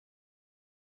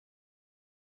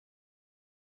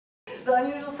the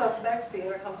Unusual Suspects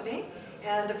Theater Company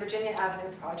and the Virginia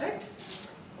Avenue Project.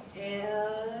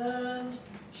 And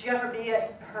she got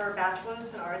her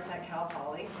bachelor's in arts at Cal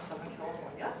Poly in Southern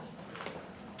California.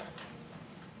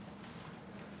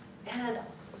 And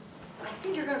I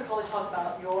think you're going to probably talk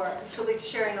about she'll be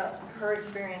sharing her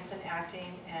experience in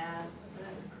acting and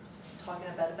talking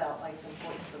a bit about like the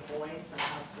importance of voice and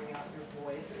how to bring out your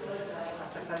voice.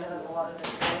 I know there's a lot of it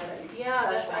that you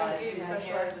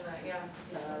specialize in that, yeah.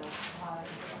 So,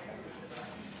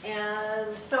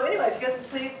 and so anyway, if you guys would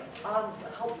please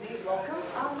help me welcome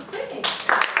Brittney.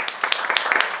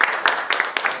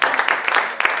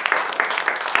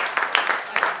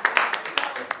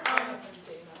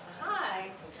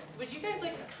 Would you guys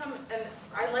like to come, and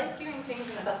I like doing things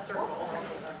in a circle.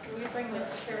 Can we bring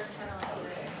this chair kind of like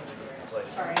this?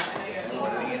 Sorry, I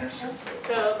know you're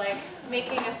so like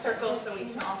making a circle so we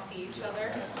can all see each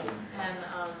other. And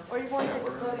or you want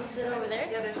to go sit over there?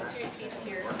 Yeah, there's 2 seats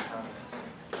here.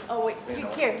 Oh wait,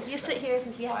 here, you sit here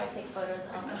since you have to take photos.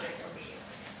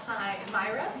 Hi,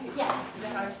 Myra? Yeah. Is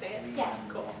that how I say it? Yeah.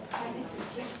 Cool. Nice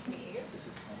to meet you.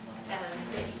 And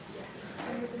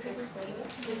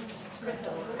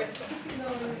Crystal.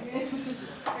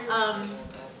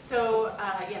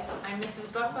 Yes, I'm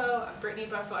Mrs. Buffo, Brittney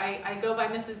Buffo. I go by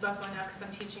Mrs. Buffo now because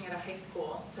I'm teaching at a high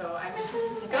school. So I'm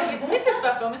Mrs.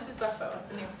 Buffo.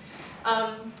 It's new.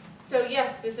 So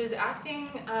yes, this is acting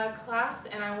class,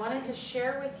 and I wanted to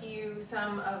share with you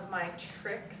some of my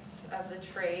tricks of the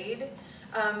trade.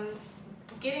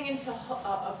 Getting into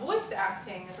voice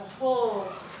acting is a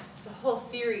whole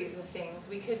series of things.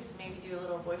 We could maybe do a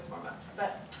little voice warm-ups,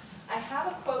 but I have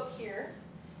a quote here,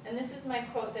 and this is my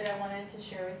quote that I wanted to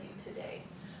share with you today.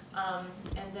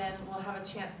 And then we'll have a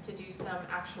chance to do some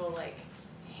actual like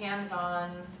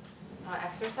hands-on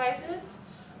exercises,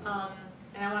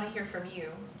 and I want to hear from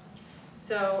you.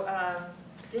 So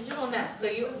Digital Nest. So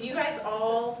you guys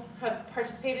all have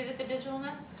participated at the Digital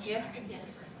Nest? Yes. Yes.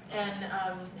 And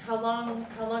how long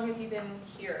have you been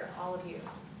here, all of you?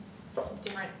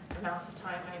 Different amounts of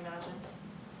time, I imagine.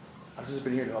 I've just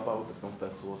been here to help out with the film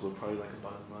festival, so probably like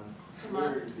about a month. A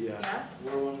month? Yeah.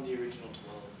 We're one of the original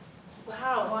 12.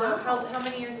 Wow. So how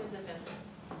many years has it been?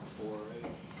 4,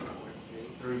 right?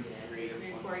 3.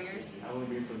 4 years? I've only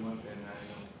been here for a month, and I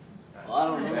don't know. Well, I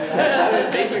don't know.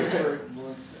 I've been here for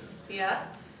months. Yeah?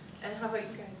 And how about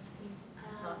you guys?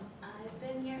 I've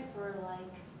been here for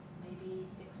like maybe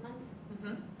 6 months.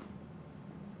 Mm-hmm.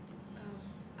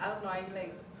 I don't know, I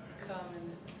like come and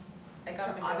I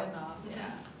come on and off.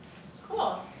 Yeah.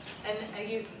 Cool. And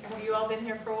have you all been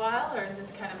here for a while, or is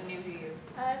this kind of new to you?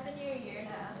 I've been here a year and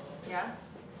a half. Yeah?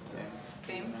 Same.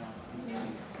 Same? Yeah.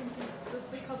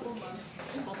 Just a couple months.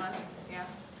 Couple months, yeah.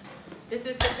 This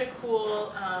is such a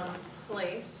cool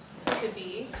place to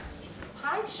be.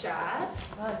 Hi, Shad.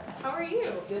 Hi. How are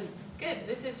you? Good. Good.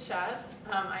 This is Shad.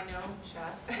 I know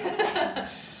Shad.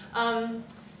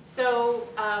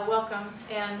 Welcome.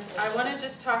 And I want to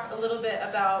just talk a little bit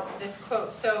about this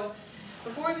quote. So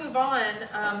before we move on,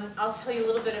 I'll tell you a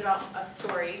little bit about a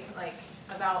story, like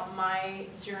about my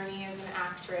journey as an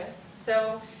actress.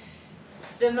 So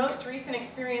the most recent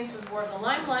experience was War of the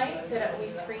Limelight that we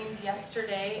screened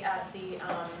yesterday at the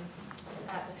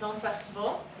film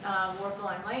festival, War of the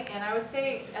Limelight. And I would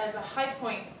say as a high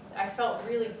point, I felt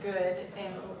really good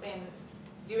in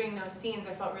doing those scenes.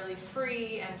 I felt really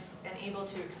free and able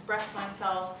to express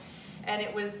myself. And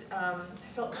it was, I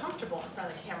felt comfortable in front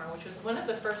of the camera, which was one of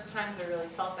the first times I really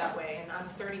felt that way. And I'm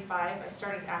 35. I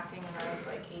started acting when I was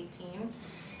like 18. And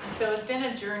so it's been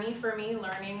a journey for me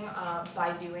learning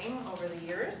by doing over the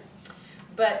years.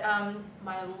 But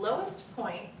my lowest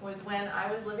point was when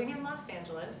I was living in Los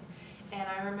Angeles. And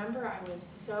I remember I was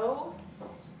so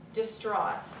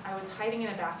distraught. I was hiding in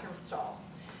a bathroom stall.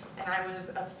 And I was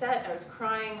upset, I was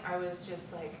crying, I was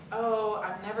just like, oh,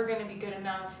 I'm never going to be good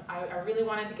enough. I really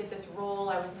wanted to get this role.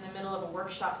 I was in the middle of a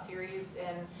workshop series,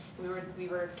 and we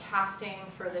were casting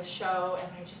for this show,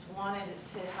 and I just wanted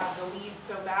to have the lead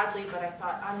so badly, but I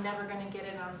thought, I'm never going to get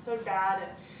it, and I'm so bad,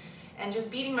 and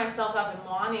just beating myself up and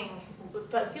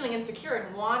feeling insecure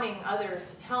and wanting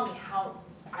others to tell me how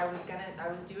I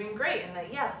was doing great, and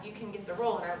that yes, you can get the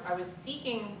role, and I was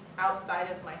seeking outside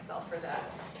of myself for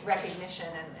that recognition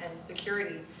and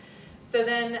security. So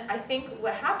then I think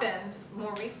what happened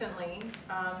more recently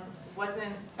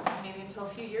wasn't maybe until a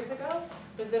few years ago,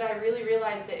 was that I really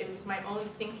realized that it was my own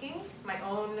thinking, my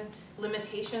own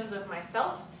limitations of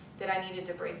myself that I needed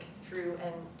to break through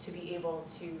and to be able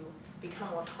to become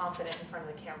more confident in front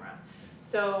of the camera.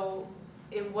 So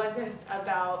it wasn't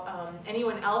about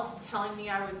anyone else telling me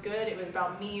I was good. It was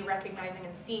about me recognizing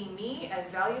and seeing me as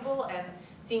valuable and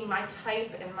seeing my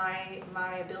type and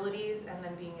my abilities and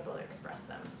then being able to express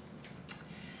them.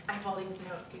 I have all these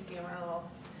notes, you see them,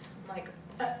 like,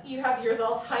 you have yours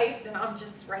all typed and I'm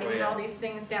just writing all these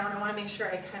things down. I want to make sure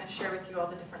I kind of share with you all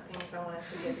the different things I wanted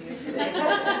to give you today.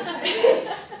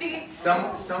 See?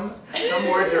 Some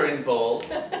words are in bold,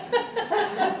 so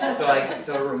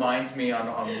it reminds me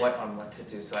on what to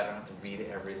do, so I don't have to read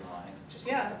every line, just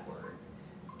read the word.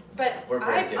 But We're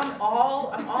very I'm different.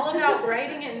 all about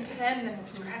writing it in pen and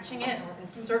scratching it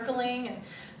and circling, and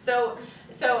so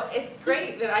it's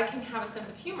great that I can have a sense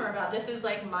of humor about this is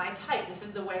like my type. This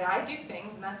is the way I do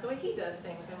things, and that's the way he does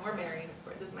things. And we're married, of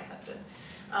course. This is my husband,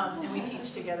 and we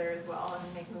teach together as well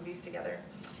and make movies together.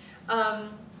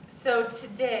 So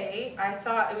today I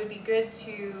thought it would be good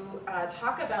to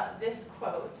talk about this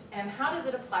quote and how does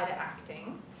it apply to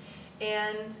acting,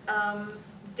 and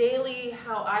daily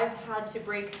how I've had to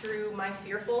break through my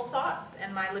fearful thoughts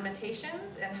and my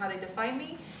limitations and how they define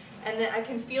me, and that I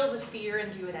can feel the fear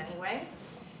and do it anyway.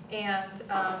 And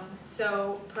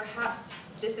so perhaps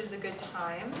this is a good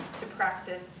time to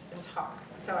practice and talk.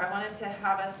 So I wanted to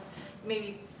have us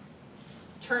maybe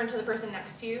turn to the person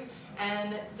next to you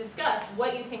and discuss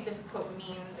what you think this quote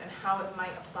means and how it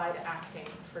might apply to acting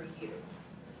for you.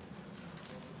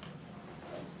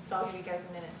 So I'll give you guys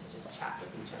a minute to just chat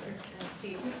with each other and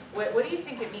see, what do you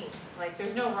think it means? Like,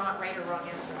 there's no right or wrong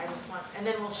answer. I just want, and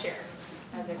then we'll share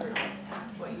as a group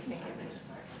what you think it means.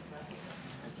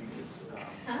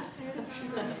 I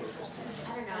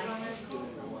don't know.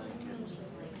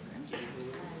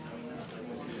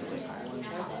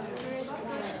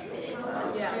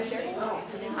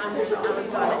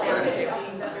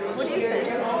 What do you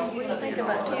think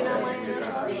about Tina?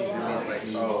 It means like,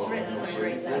 oh,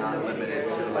 you're not limited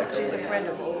to like She's a friend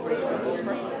of old. you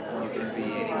can be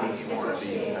anything you want to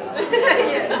be. I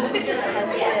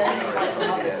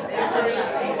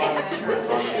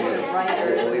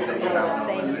believe that you have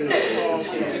no limits.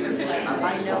 I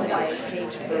know by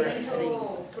page bird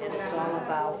sings, and it's all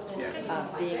about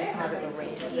being part of a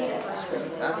race that is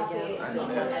discriminated against and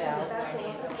left out.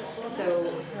 So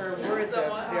her words are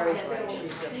very bright.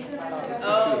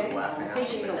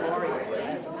 She's a warrior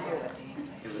as a poet.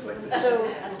 So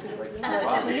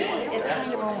to me, it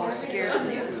kind of almost scares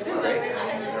me. I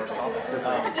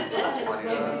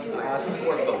think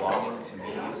what belonging to me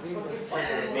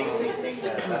makes me think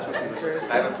that I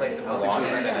have a place of belonging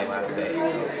and I would say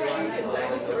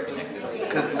connected.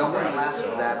 Because no one laughs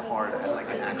that hard at like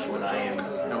an actual joke.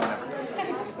 No one ever does that.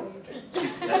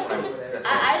 That's what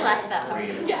I like that one.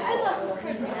 reading. Yeah, I love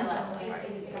it. I love it.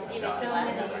 You make me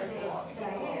laugh.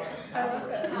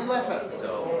 You laugh at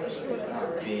So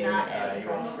being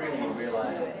you're free when you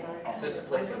realize so it's a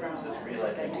place of just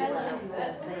realizing Okay, belonging. but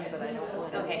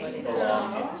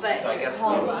So I guess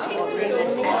belonging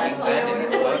then in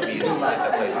this book means it's a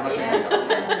place of choosing.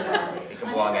 You can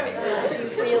belong anywhere. Do you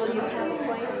feel you have a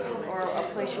place or a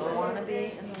place you want to be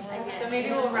in the world? So maybe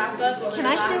we'll wrap up. Can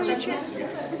I steal your chair?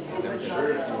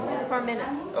 For a minute.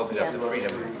 Opens up the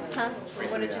freedom. Huh?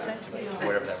 What did you say?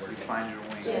 Whatever that word is. find your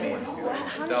wings.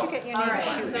 How did you get your name? Alright,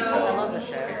 Shoot. so I love the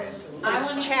show. I want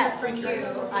to hear Chat. from you.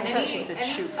 I thought she said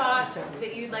Any shoot. thoughts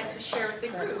that you'd like to share with the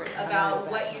group about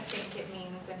what you think it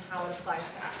means and how it applies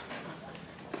to acting?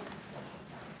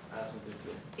 I have something to.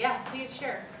 Yeah, please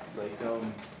share. Like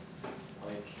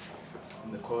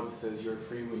in the quote it says you're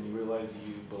free when you realize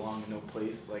you belong in no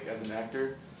place. Like as an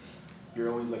actor, you're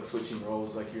always like switching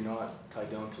roles. Like you're not tied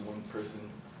down to one person.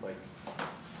 Like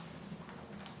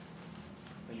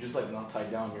you're just like not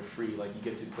tied down. You're free. Like you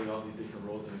get to play all these different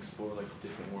roles and explore like the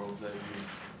different worlds that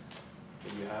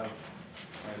you have,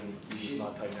 and you're just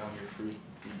not tied down. You're free.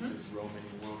 You can just roam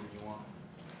any world you want.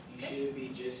 You shouldn't be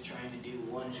just trying to do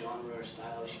one genre or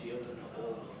style. You should be open to all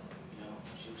of them. You know,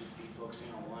 you should just be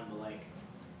focusing on one. But like,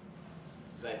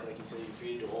 exactly like you said, you're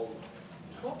free to do all of them.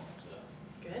 You know? Cool. So.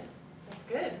 Good. That's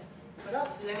good. What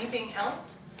else? Is there anything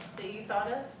else that you thought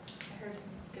of? I heard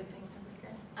some good things over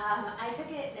here. I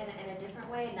took it in a different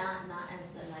way, not as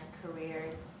a like career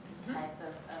type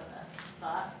of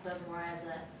thought, but more as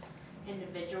a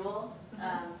individual.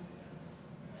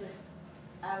 Just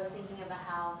I was thinking about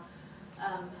how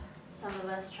some of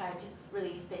us try to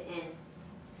really fit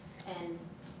in,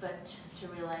 but to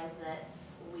realize that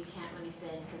we can't really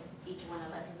fit in because each one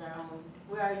of us is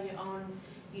we're our own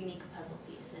unique puzzle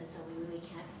piece, and so we really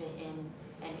can't fit in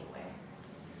anywhere.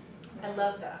 I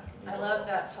love that. I love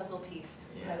that puzzle piece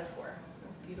metaphor.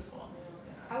 That's beautiful.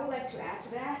 I would like to add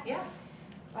to that. Yeah.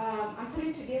 I'm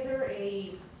putting together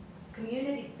a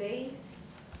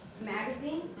community-based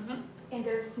magazine and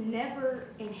there's never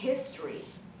in history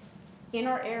in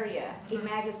our area a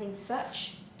magazine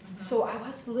such. So I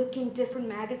was looking different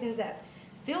magazines that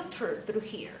filtered through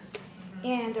here,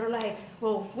 and they're like,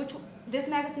 well, this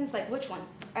magazine's like, which one?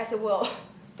 I said, well,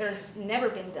 there's never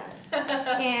been done.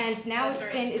 And now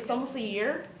it's almost a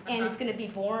year, and it's gonna be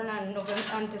born on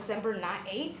December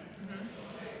 8th.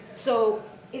 So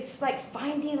it's like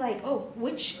finding like, oh,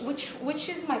 which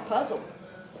is my puzzle?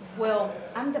 Well,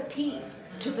 I'm the piece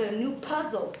to the new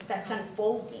puzzle that's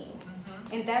unfolding.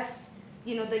 And that's,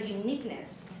 you know, the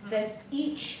uniqueness that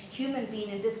each human being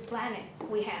in this planet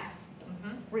we have.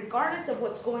 Regardless of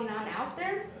what's going on out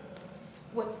there,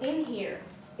 what's in here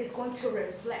is going to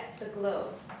reflect the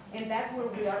glow. And that's where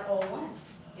we are all one.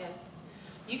 Yes.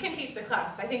 You can teach the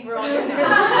class. I think we're all good now.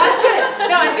 That's good.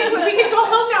 No, I think we can go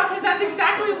home now because that's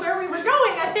exactly where we were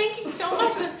going. I thank you so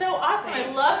much. That's so awesome.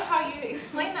 Thanks. I love how you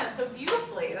explain that so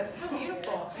beautifully. That's so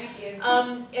beautiful. Thank you.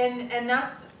 And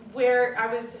that's where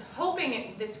I was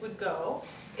hoping this would go,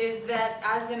 is that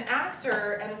as an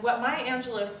actor, and what Maya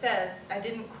Angelou says, I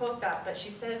didn't quote that, but she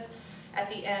says at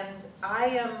the end, I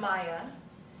am Maya,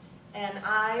 and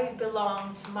I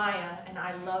belong to Maya, and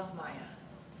I love Maya.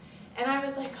 And I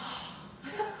was like,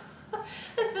 oh,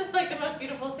 that's just like the most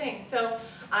beautiful thing. So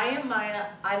I am Maya,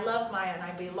 I love Maya, and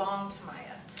I belong to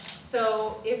Maya.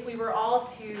 So if we were all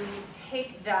to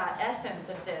take that essence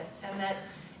of this, and that,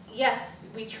 yes,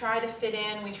 we try to fit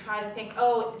in, we try to think,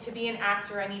 oh, to be an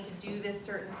actor, I need to do this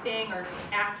certain thing, or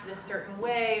act this certain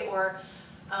way, or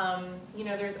you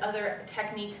know, there's other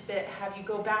techniques that have you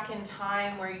go back in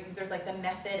time where there's like the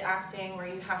method acting where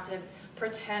you have to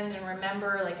pretend and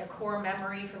remember like a core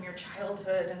memory from your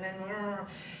childhood, and then,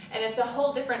 and it's a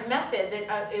whole different method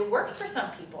that it works for some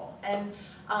people. And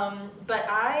but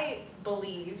I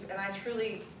believe, and I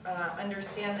truly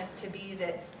understand this to be,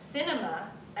 that cinema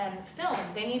and film,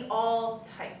 they need all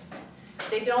types.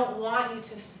 They don't want you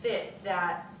to fit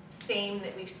that same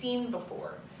that we've seen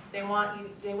before. They want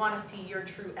to see your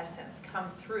true essence come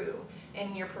through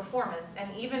in your performance. And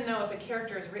even though if a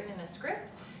character is written in a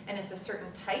script and it's a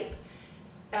certain type,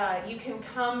 you can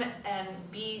come and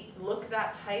look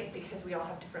that type, because we all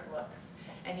have different looks.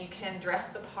 And you can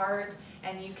dress the part,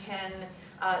 and you can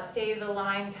say the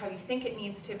lines how you think it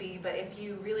needs to be. But if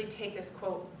you really take this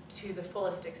quote to the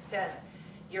fullest extent,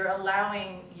 you're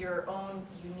allowing your own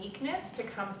uniqueness to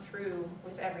come through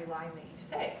with every line that you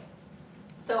say.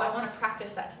 So I want to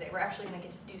practice that today. We're actually going to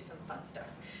get to do some fun stuff,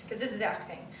 because this is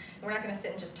acting. We're not going to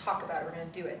sit and just talk about it. We're going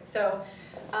to do it. So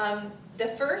the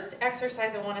first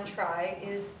exercise I want to try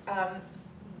is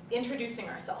introducing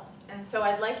ourselves. And so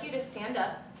I'd like you to stand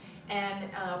up, and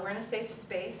we're in a safe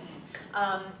space.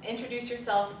 Introduce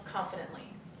yourself confidently.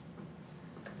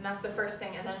 And that's the first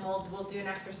thing. And then we'll do an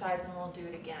exercise, and we'll do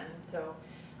it again. So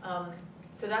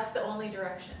so that's the only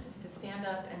direction, is to stand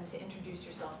up and to introduce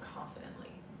yourself confidently.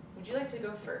 Would you like to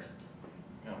go first?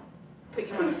 No. Put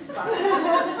you on the spot.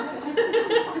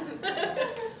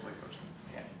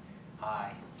 Okay.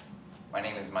 Hi, my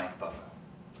name is Mike Buffo.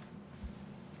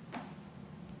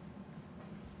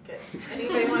 Good.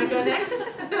 Anybody want to go next?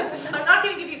 I'm not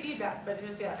going to give you feedback, but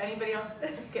just, yeah, anybody else?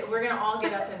 Okay, we're going to all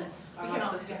get up and we can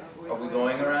all. Are we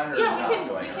going around or Yeah, not going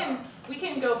around? we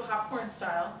can go popcorn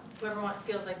style. Whoever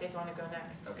feels like they want to go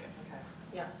next. Okay.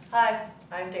 Yeah. Hi,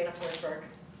 I'm Dana Forsberg.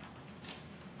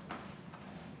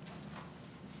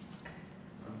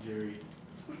 I'm Jerry.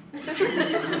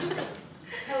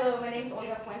 Hello, my name is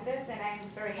Olga Fuentes, and I'm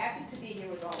very happy to be here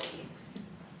with all of you.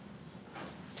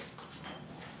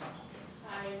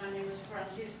 Hi, my name is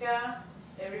Francisca.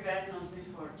 Everybody knows me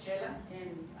for Chela,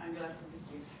 and I'm glad to be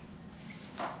here.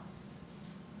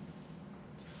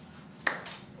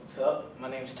 What's up? My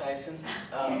name's Tyson.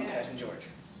 Tyson George.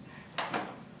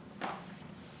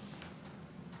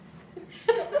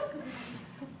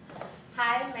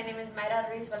 Hi, my name is Mayra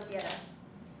Ruiz Valtierra.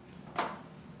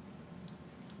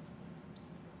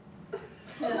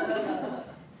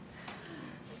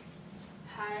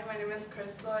 Hi, my name is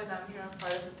Crystal, and I'm here on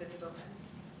part of the Digital Nest.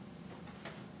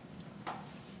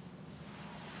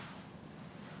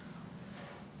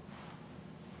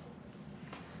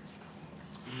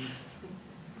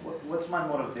 What's my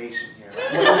motivation here? I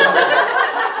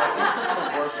need someone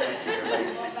to work with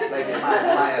here. Like am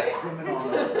I a criminal?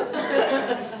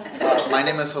 My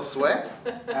name is Josue,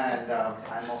 and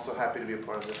I'm also happy to be a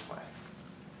part of this class.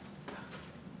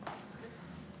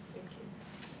 Thank you.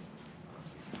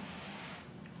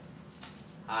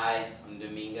 Hi, I'm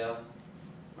Domingo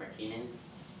Martinez.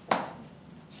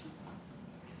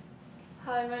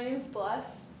 Hi, my name is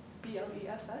Bless,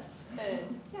 B-L-E-S-S,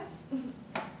 and yeah.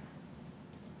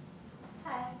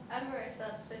 Hi, I'm Marissa,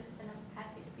 and I'm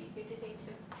happy to be here today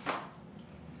too.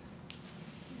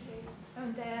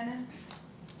 Shannon.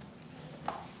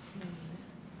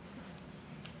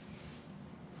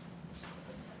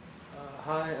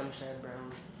 Hi, I'm Shan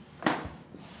Brown.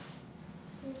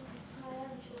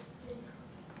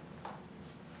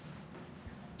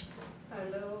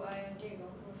 Hello, I am Diego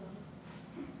Rosano.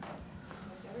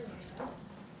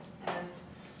 And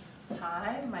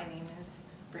hi, my name is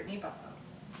Brittney Buffo.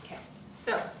 Okay,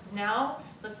 so now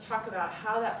let's talk about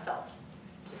how that felt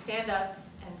to stand up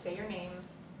and say your name.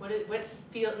 What did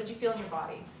you feel in your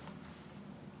body?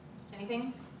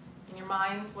 Anything? In your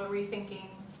mind? What were you thinking?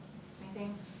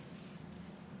 Anything?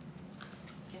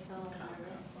 It's a little Kind of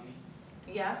nervous. funny.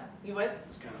 Yeah? You what? It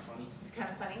was kind of funny. It was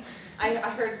kind of funny. I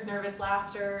heard nervous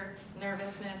laughter,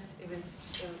 nervousness. It was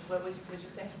what would you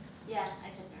say? Yeah, I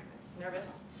said nervous. Nervous.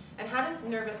 And how does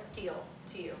nervous feel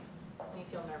to you when you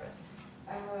feel nervous?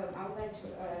 I would like to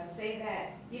say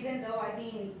that even though I've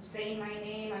been saying my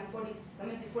name, I'm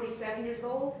 47 years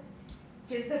old,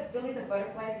 just feeling the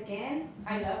butterflies again,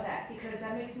 I love that because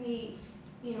that makes me,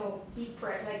 you know,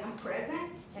 like I'm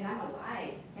present and I'm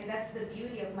alive. And that's the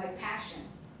beauty of my passion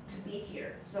to be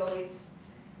here. So it's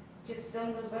just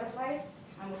feeling those butterflies,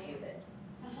 I'm okay with it.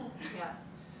 Yeah.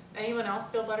 Anyone else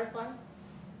feel butterflies?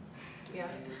 Yeah.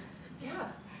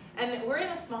 Yeah. And we're in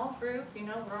a small group, you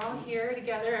know, we're all here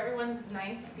together, everyone's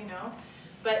nice, you know.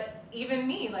 But even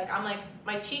me, I'm like,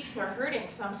 my cheeks are hurting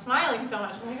because I'm smiling so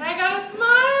much. I'm like, I gotta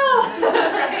smile,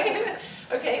 right?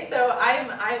 Okay, so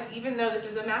even though this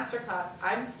is a master class,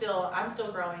 I'm still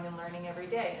growing and learning every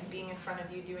day. And being in front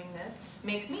of you doing this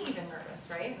makes me even nervous,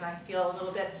 right? And I feel a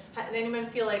little bit. Anyone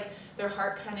feel like their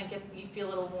heart you feel a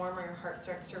little warm, or your heart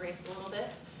starts to race a little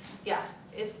bit? Yeah,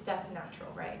 that's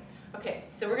natural, right? Okay,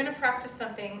 so we're going to practice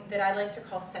something that I like to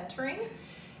call centering.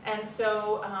 And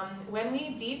so when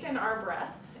we deepen our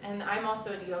breath, and I'm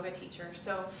also a yoga teacher,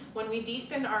 so when we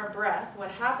deepen our breath,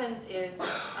 what happens is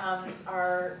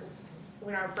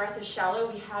when our breath is shallow,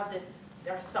 we have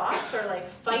our thoughts are like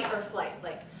fight or flight,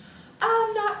 like,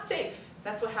 I'm not safe.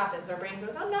 That's what happens. Our brain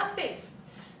goes, I'm not safe.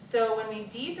 So when we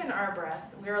deepen our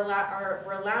breath, we're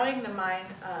allowing the mind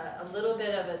a little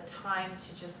bit of a time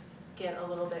to just get a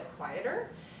little bit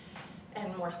quieter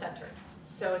and more centered.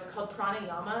 So it's called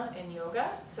pranayama in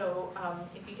yoga. So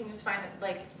if you can just find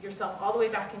yourself all the way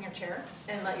back in your chair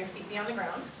and let your feet be on the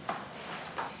ground.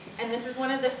 And this is one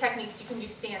of the techniques you can do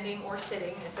standing or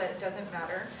sitting. It doesn't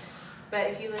matter.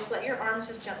 But if you just let your arms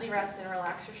just gently rest and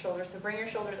relax your shoulders. So bring your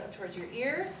shoulders up towards your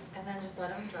ears and then just let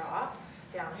them drop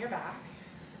down your back.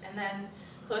 And then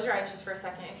close your eyes just for a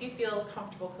second if you feel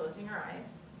comfortable closing your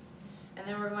eyes. And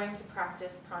then we're going to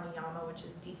practice pranayama, which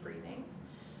is deep breathing.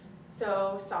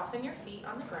 So soften your feet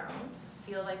on the ground.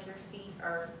 Feel like your feet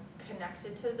are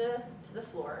connected to the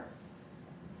floor.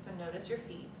 So notice your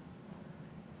feet.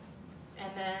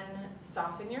 And then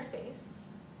soften your face.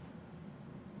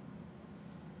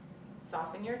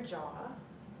 Soften your jaw.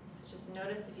 So just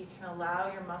notice if you can allow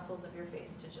your muscles of your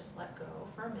face to just let go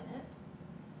for a minute.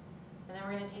 And then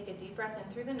we're going to take a deep breath in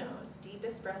through the nose.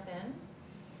 Deepest breath in.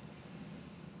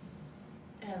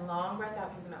 And long breath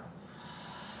out through the mouth.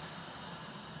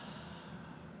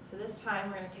 So this time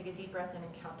we're going to take a deep breath in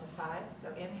and count to 5.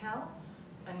 So inhale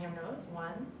on your nose.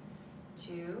 1,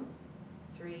 2,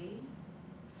 3,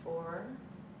 4,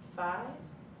 5.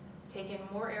 Take in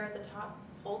more air at the top.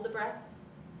 Hold the breath.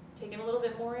 Take in a little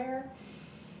bit more air.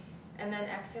 And then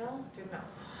exhale through the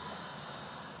mouth.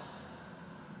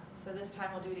 So this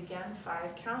time we'll do it again.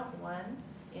 5 count. 1,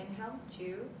 inhale.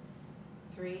 2,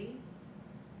 3,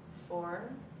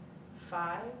 4,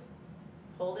 5.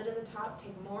 Hold it at the top.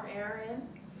 Take more air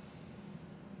in.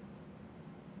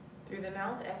 Through the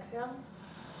mouth, exhale.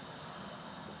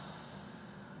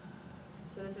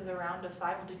 So this is a round of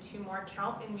 5. We'll do 2 more.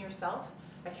 Count in yourself.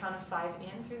 A count of 5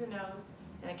 in through the nose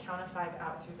and a count of 5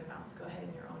 out through the mouth. Go ahead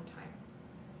in your own time.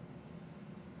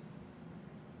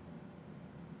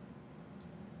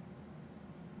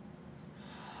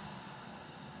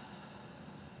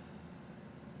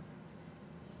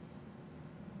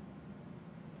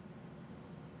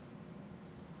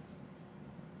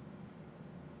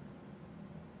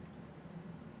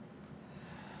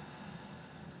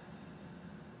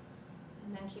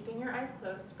 And then keeping your eyes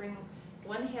closed, bring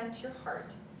one hand to your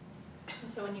heart.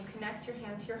 And so when you connect your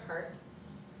hand to your heart,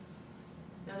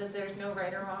 know that there's no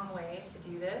right or wrong way to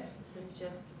do this. This is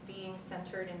just being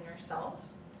centered in yourself.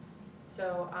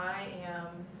 So I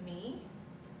am me,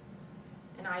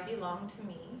 and I belong to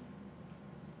me.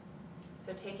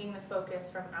 So taking the focus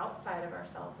from outside of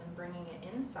ourselves and bringing it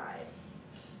inside.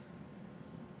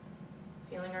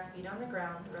 Feeling our feet on the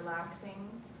ground, relaxing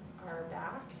our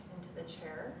back into the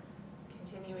chair.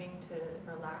 Continuing to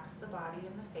relax the body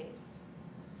and the face.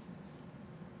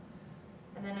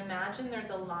 And then imagine there's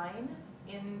a line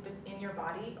in your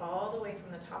body all the way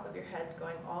from the top of your head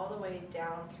going all the way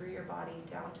down through your body,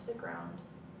 down to the ground.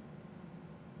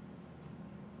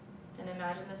 And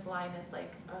imagine this line is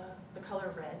like the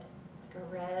color red, like a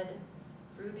red,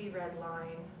 ruby red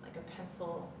line, like a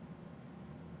pencil,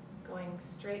 going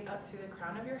straight up through the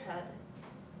crown of your head,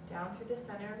 down through the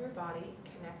center of your body,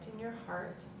 connecting your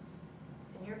heart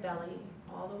and your belly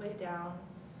all the way down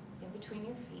in between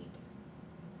your feet.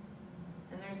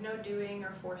 And there's no doing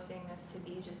or forcing this to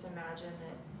be, just imagine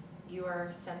that you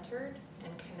are centered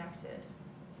and connected.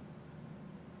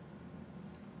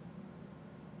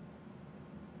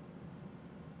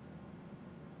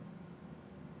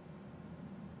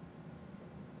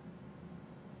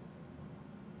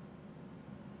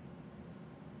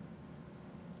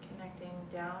 Connecting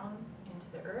down into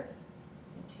the earth,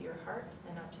 into your heart,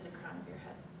 and up to the crown of your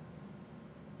head.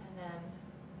 And then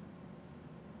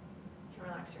you can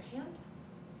relax your hand,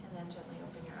 and then gently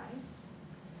open your eyes.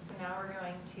 So now we're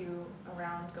going to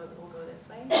we'll go this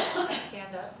way,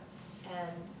 stand up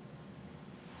and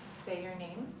say your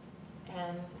name,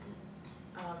 and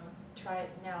try it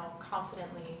now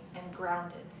confidently and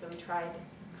grounded. So we tried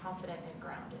confident and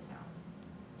grounded now.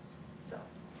 So,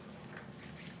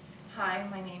 hi,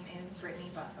 my name is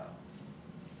Brittney Buffo.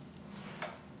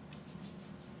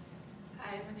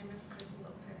 Hi, my name is Chris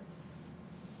Lopez.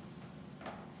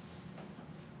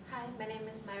 Hi, my name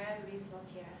is Myra Ruiz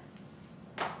Voltiera.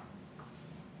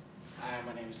 Hi,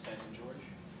 my name is Tyson George.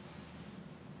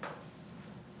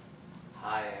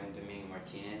 Hi, I'm Domingo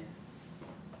Martinez.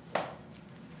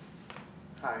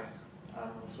 Hi,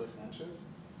 I'm Josue Sanchez.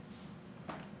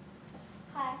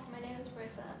 Hi, my name is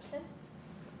Marissa Upson.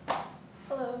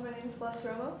 Hello, my name is Blas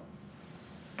Romo.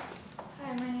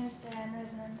 Hi, my name is Diana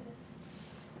Hernandez.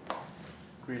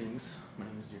 Greetings, my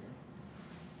name is Diego.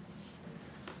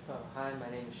 Oh, hi, my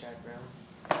name is Shad Brown.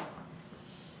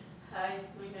 Hi,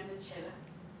 my name is Chela.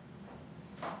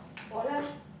 Hola,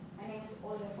 my name is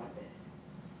Olga Fuentes.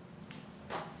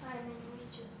 Hi, my name is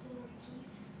Justin Ortiz.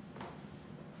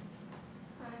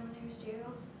 Hi, my name is Diego.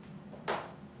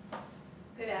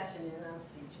 Good afternoon, I'm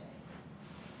CJ.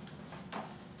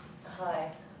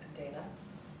 Hi, I'm Dana.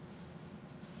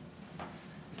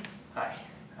 Hi,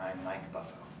 I'm Mike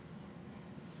Buffo.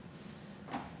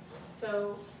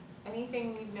 So,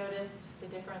 anything you've noticed the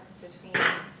difference between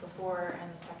before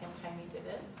and the second time you did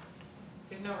it?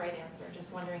 There's no right answer, just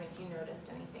wondering if you noticed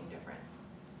anything different.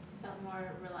 Felt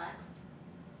more relaxed.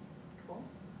 Cool.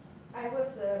 I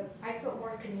felt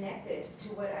more connected to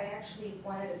what I actually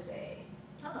wanted to say.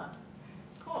 Ah,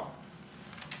 cool.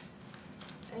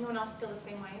 Anyone else feel the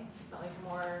same way? Felt like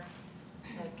more,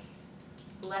 like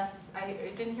less, I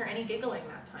didn't hear any giggling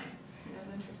that time. It was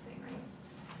interesting, right?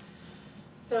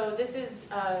 So this is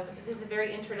a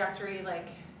very introductory, like,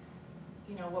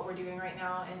 you know, what we're doing right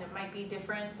now, and it might be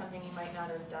different, something you might not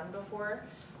have done before.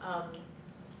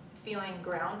 Feeling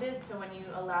grounded, so when you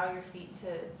allow your feet to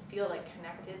feel like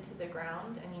connected to the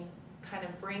ground and you kind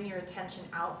of bring your attention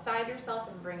outside yourself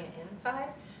and bring it inside,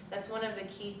 that's one of the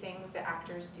key things that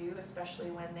actors do,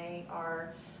 especially when they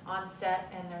are on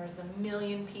set and there's a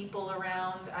million people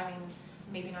around. I mean,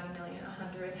 maybe not a million,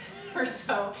 100 or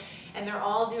so, and they're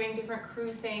all doing different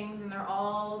crew things and they're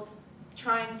all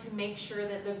trying to make sure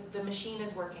that the machine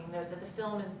is working, that the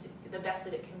film is the best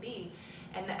that it can be.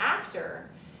 And the actor,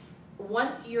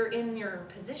 once you're in your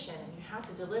position and you have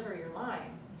to deliver your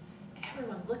line,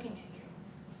 everyone's looking at you.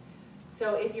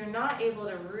 So if you're not able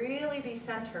to really be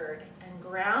centered and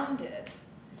grounded,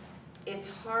 it's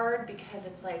hard because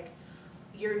it's like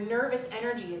your nervous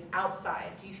energy is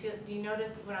outside. Do you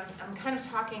notice when I'm kind of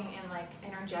talking in like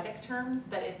energetic terms,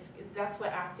 but that's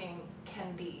what acting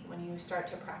can be when you start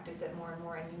to practice it more and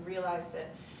more and you realize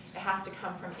that it has to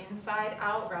come from inside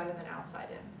out rather than outside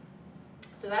in.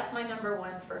 So that's my number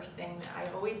one first thing that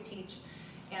I always teach,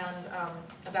 and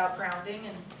about grounding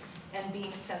and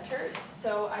being centered.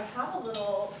 So I have a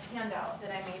little handout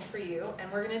that I made for you,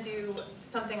 and we're going to do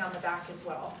something on the back as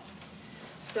well.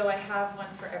 So I have one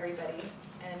for everybody,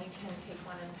 and you can take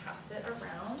one and pass it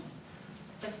around.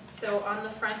 So on the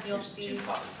front you'll see,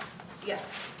 yeah,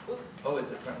 oops. Oh,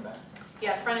 is it front and back?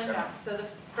 Yeah, front and back. So the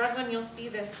front one you'll see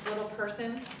this little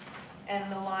person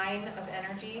and the line of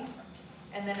energy.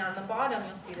 And then on the bottom,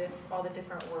 you'll see this, all the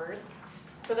different words.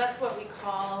 So that's what we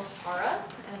call Hara,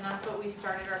 and that's what we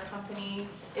started our company.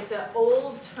 It's an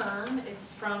old term.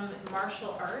 It's from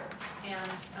martial arts.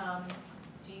 And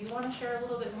do you want to share a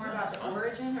little bit more about the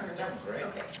origin, or that's great?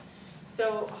 Okay.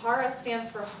 So Hara stands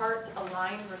for Heart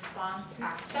Aligned Response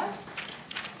Access.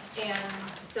 And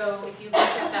so if you look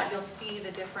at that, you'll see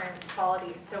the different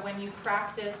qualities. So when you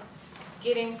practice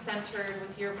getting centered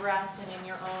with your breath and in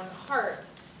your own heart,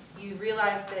 you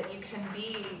realize that you can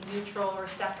be neutral,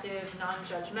 receptive,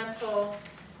 non-judgmental,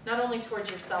 not only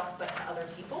towards yourself, but to other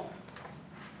people.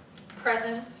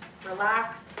 Present,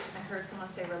 relaxed, I heard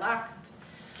someone say relaxed,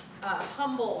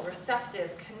 humble,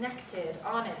 receptive, connected,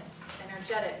 honest,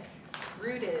 energetic,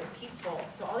 rooted, peaceful.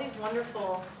 So all these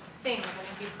wonderful things, and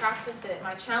if you practice it,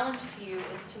 my challenge to you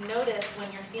is to notice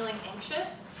when you're feeling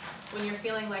anxious, when you're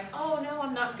feeling like, oh no,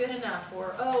 I'm not good enough,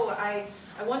 or oh, I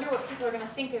wonder what people are going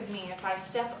to think of me if I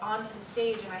step onto the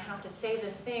stage and I have to say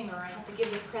this thing, or I have to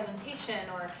give this presentation,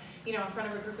 or in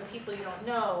front of a group of people you don't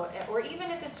know, or even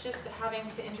if it's just having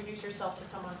to introduce yourself to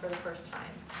someone for the first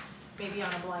time, maybe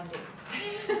on a blind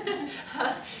date.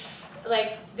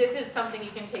 Like, this is something you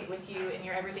can take with you in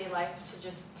your everyday life, to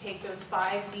just take those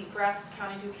 5 deep breaths,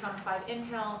 counting to a count of 5,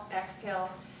 inhale, exhale,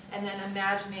 and then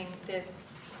imagining this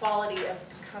quality of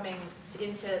coming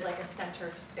into like a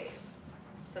centered space.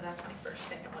 So that's my first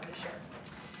thing I wanted to share.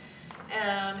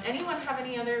 Anyone have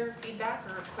any other feedback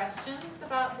or questions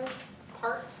about this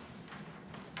part?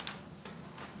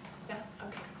 Yeah,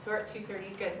 okay, so we're at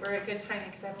 2:30, good. We're at good timing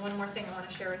because I have one more thing I want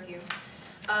to share with you.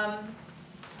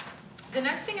 The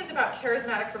next thing is about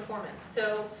charismatic performance.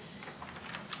 So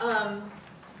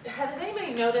has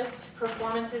anybody noticed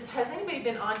performances? Has anybody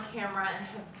been on camera and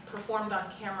have performed on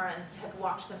camera and have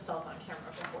watched themselves on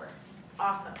camera before?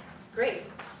 Awesome,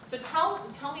 great. So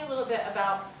tell me a little bit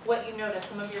about what you noticed,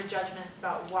 some of your judgments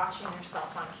about watching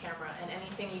yourself on camera, and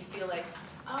anything you feel like,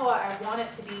 oh, I want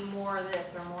it to be more of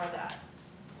this or more of that.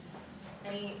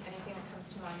 Anything that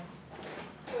comes to mind?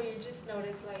 Well, you just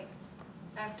notice, like,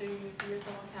 after you see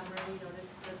yourself on camera, you notice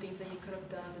the things that you could have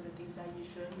done and the things that you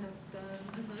shouldn't have done.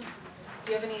 Mm-hmm.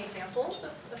 Do you have any examples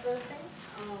of those things?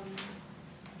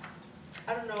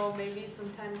 I don't know, maybe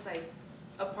sometimes like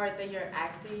a part that you're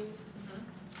acting,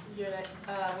 you're like,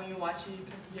 when you watch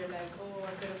it, you're like, oh,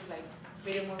 I could have like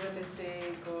made it more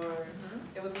realistic, or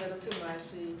it was a little too much,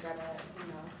 so you gotta,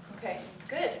 Okay,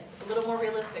 good. A little more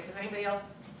realistic. Does anybody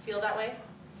else feel that way?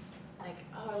 Like,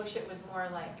 oh, I wish it was more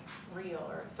like real,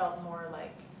 or it felt more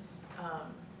like,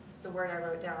 it's the word I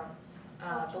wrote down,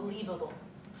 believable,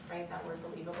 right? That word,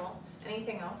 believable.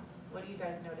 Anything else? What do you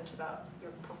guys notice about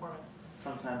your performance?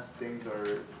 Sometimes things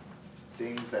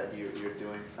that you're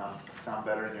doing sound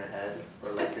better in your head,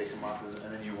 or like they come off as,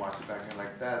 and then you watch it back and you're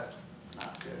like, that's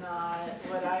not good. Not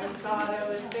what I thought I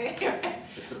was saying.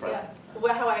 It's surprising. Yeah.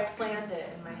 Well, how I planned it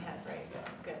in my head, right? Yeah.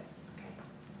 Good. Okay.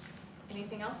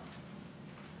 Anything else?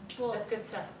 Well, that's good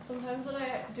stuff. Sometimes when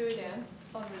I do a dance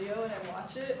on video and I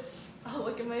watch it, I'll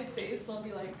look at my face and I'll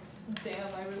be like, damn,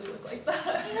 I really look like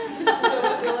that. So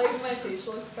I feel like my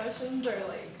facial expressions are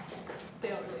like, they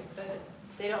don't really fit.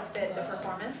 They don't fit the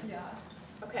performance? Yeah.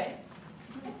 Okay.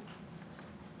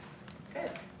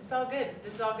 Good. It's all good.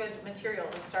 This is all good material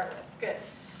to start with. Good.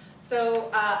 So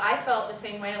I felt the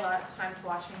same way a lot of times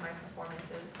watching my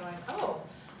performances, going, oh,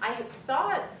 I had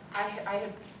thought, I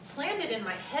had planned it in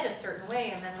my head a certain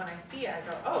way, and then when I see it, I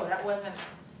go, oh, that wasn't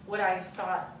what I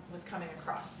thought was coming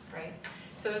across, right?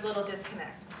 So there's a little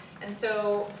disconnect. And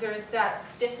so there's that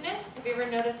stiffness. Have you ever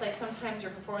noticed, like, sometimes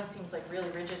your performance seems like really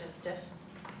rigid and stiff?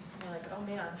 And you're like, oh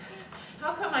man,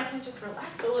 how come I can just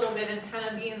relax a little bit and kind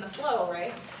of be in the flow,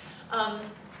 right?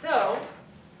 So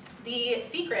the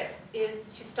secret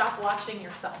is to stop watching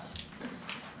yourself.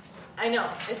 I know,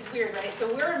 it's weird, right?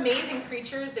 So we're amazing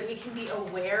creatures that we can be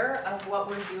aware of what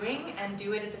we're doing and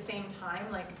do it at the same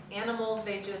time. Like animals,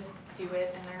 they just do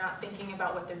it and they're not thinking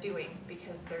about what they're doing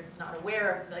because they're not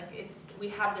aware of, like, we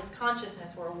have this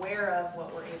consciousness, we're aware of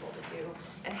what we're able to do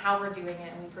and how we're doing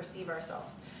it, and we perceive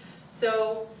ourselves.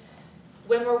 So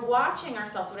when we're watching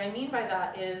ourselves, what I mean by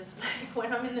that is like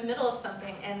when I'm in the middle of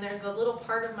something and there's a little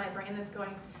part of my brain that's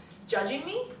going, judging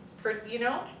me for,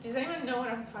 does anyone know what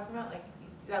I'm talking about? Like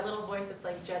that little voice that's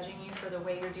like judging you for the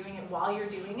way you're doing it while you're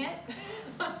doing it?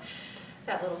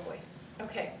 That little voice.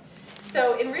 Okay.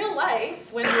 So in real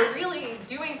life, when we're really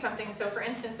doing something, so for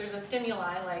instance, there's a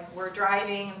stimuli, like we're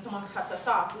driving and someone cuts us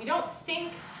off, we don't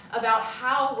think about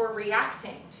how we're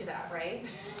reacting to that, right?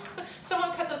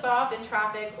 Someone cuts us off in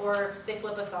traffic, or they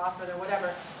flip us off, or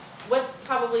whatever. What's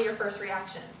probably your first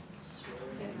reaction?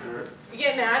 You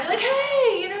get mad, you're like,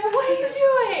 hey, what are you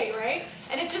doing, right?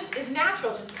 And it just is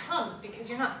natural, just comes because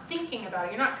you're not thinking about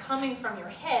it. You're not coming from your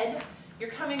head,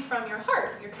 you're coming from your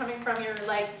heart. You're coming from your,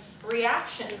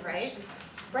 reaction, right?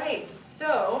 Right,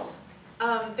 so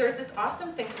there's this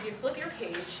awesome thing. So if you flip your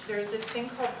page, there's this thing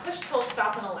called push, pull,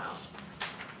 stop, and allow.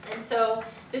 And so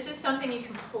this is something you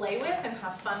can play with and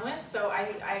have fun with. So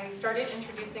I started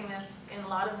introducing this in a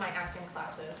lot of my acting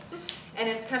classes, and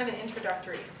it's kind of an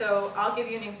introductory. So I'll give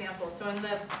you an example. So in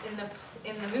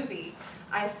the movie,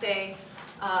 I say,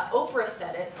 Oprah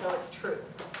said it, so it's true.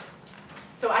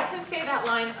 So I can say that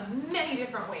line many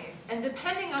different ways, and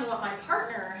depending on what my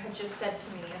partner had just said to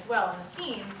me as well in the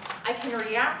scene, I can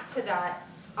react to that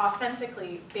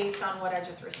authentically based on what I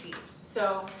just received.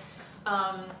 So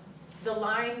the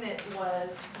line that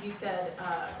was, you said,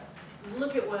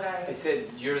 look at what I said,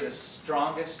 you're the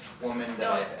strongest woman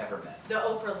that I've ever met. The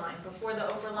Oprah line. Before the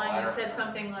Oprah line, you said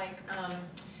something like,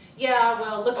 yeah,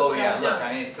 well, look at what I've done. Look,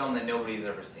 I made a film that nobody's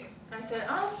ever seen. And I said,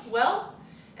 oh, well,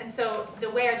 and so the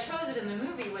way I chose it in the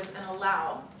movie was an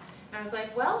allow. And I was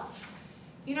like, well,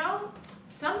 you know,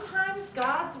 sometimes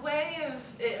God's way of,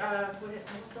 what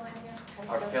was the line again?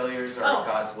 Our failures are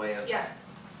God's way of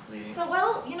leading. So,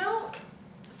 well, you know,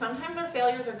 sometimes our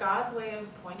failures are God's way of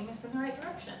pointing us in the right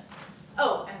direction.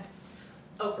 Oh, and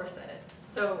Oprah said it,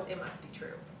 so it must be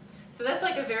true. So that's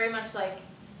like a very much like,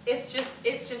 it's just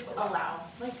allow.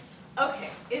 Like, okay,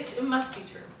 it must be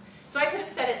true. So I could have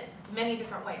said it many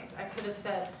different ways. I could have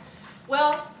said,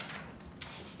 well,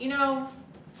 you know,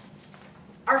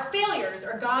 our failures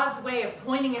are God's way of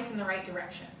pointing us in the right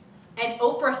direction. And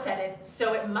Oprah said it,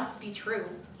 so it must be true.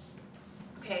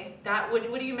 Okay, that what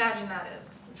do you imagine that is?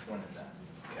 Which one is that?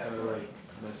 Kind of like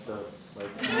messed up. Like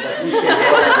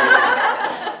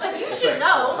you should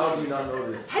know. How do you not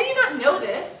know this? How do you not know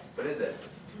this? What is it?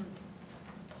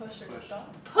 Push or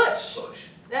stop? Push. Push.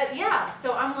 Yeah,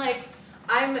 so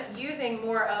I'm using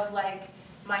more of like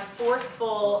my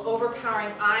forceful,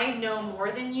 overpowering, I know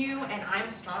more than you, and I'm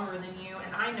stronger than you,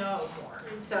 and I know more.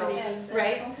 So,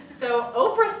 right? So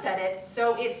Oprah said it,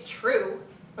 so it's true,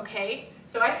 okay?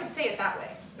 So I could say it that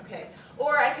way, okay?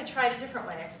 Or I could try it a different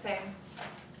way. I could say,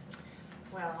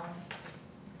 well,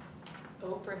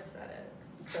 Oprah said it,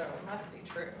 so it must be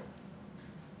true.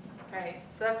 Right?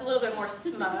 So that's a little bit more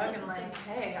smug and like,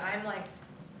 hey, I'm like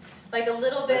a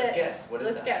little bit. Let's guess. What is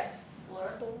that? Let's guess.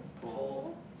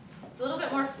 Pull. It's a little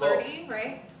bit more flirty,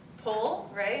 right? Pull,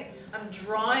 right? I'm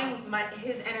drawing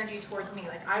his energy towards me.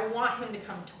 Like I want him to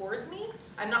come towards me.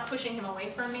 I'm not pushing him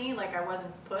away from me like I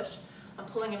wasn't pushed. I'm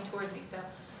pulling him towards me. So,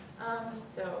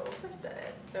 so Oprah said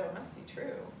it, so it must be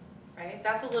true, right?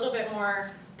 That's a little bit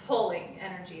more pulling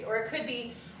energy. Or it could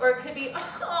be,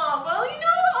 oh, well, you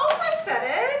know, Oprah said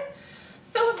it,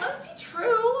 so it must be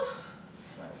true.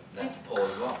 That's pull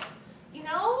as well. You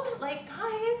know, like,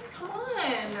 guys, come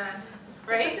on,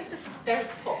 right? There's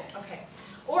pull, okay.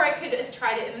 Or I could have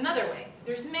tried it in another way.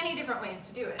 There's many different ways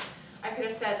to do it. I could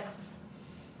have said,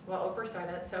 well, Oprah said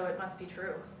it, so it must be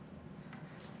true.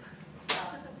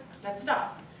 Let's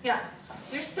stop. Yeah.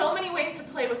 There's so many ways to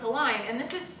play with a line, and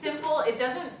this is simple. It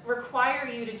doesn't require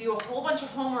you to do a whole bunch of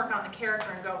homework on the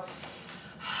character and go,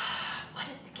 what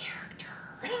is the character?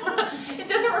 It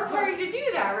doesn't require you to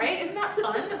do that, right? Isn't that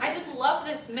fun? I just love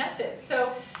this method.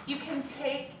 So you can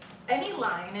take any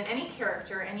line and any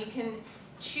character, and you can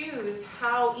choose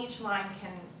how each line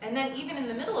can, and then even in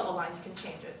the middle of a line, you can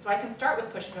change it. So I can start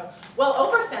with push and go, well,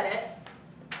 Oprah said it,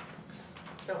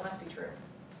 so it must be true.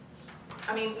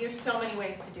 I mean, there's so many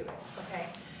ways to do it, okay?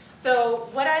 So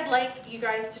what I'd like you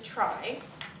guys to try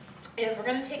is we're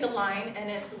gonna take a line and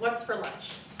it's what's for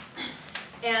lunch.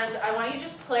 And I want you to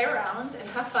just play around and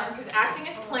have fun, because acting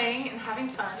is playing and having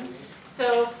fun.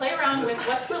 So play around with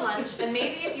what's for lunch, and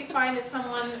maybe if you find a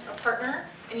partner,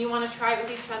 and you wanna try it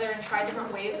with each other and try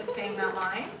different ways of saying that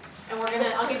line, and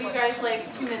I'll give you guys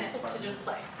like 2 minutes to just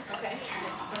play, okay?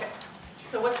 Okay.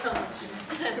 So what's for lunch? Do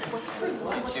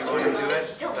you want to do it?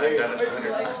 Since I've done it for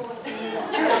 100 times.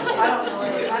 I don't know.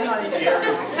 I'm not even.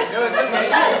 No, it's okay.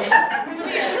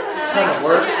 It's gonna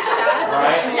work,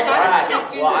 right?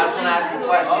 Well, I just want to ask you a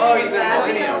question. Oh, you've been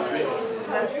millennial.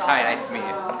 Hi, nice to meet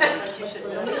you.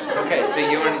 Okay, so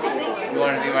you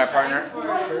want to be my partner?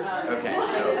 Okay,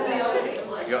 so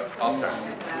I'll start.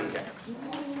 Okay.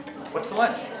 What's for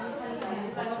lunch?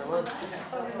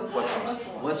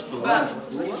 What's for lunch?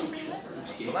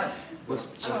 What's for lunch? What's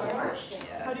for lunch?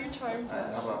 How do you try and say?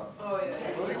 How about? Oh, yeah.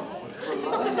 What's for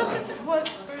lunch? What's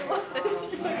for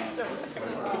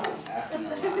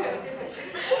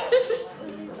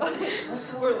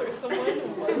Spoiler, someone.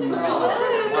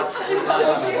 What's for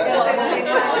lunch?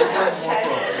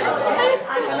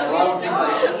 And a lot of people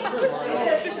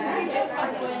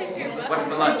What's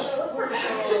for lunch?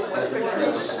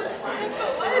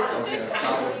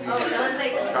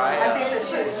 Try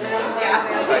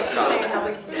Try stop. I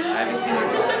haven't seen it.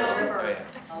 Oh yeah.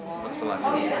 What's for lunch?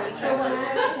 What's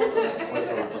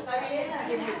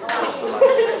for lunch?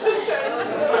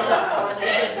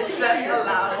 That's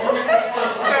allowed.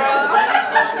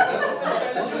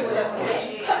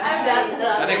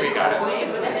 Got it.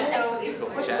 Cool.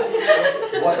 Chat.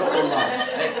 What's for lunch?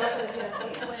 Thanks.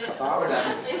 We're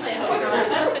done.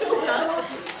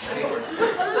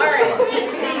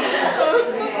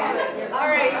 All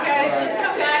right, you guys, let's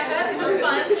come back. That was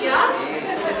fun. Yeah?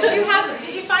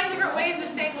 Did you find different ways of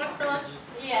saying what's for lunch?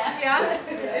 Yeah. Yeah?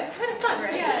 It's kind of fun,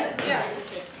 right? Yeah.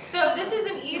 So this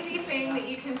is an easy thing that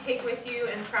you can take with you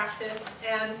and practice.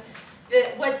 And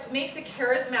what makes a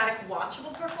charismatic,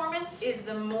 watchable performance is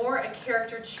the more a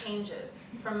character changes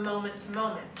from moment to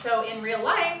moment. So in real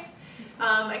life,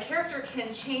 a character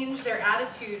can change their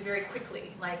attitude very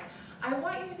quickly. Like, I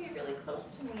want you to be really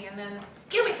close to me, and then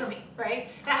get away from me, right?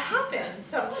 That happens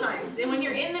sometimes. And when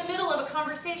you're in the middle of a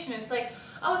conversation, it's like,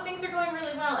 oh, things are going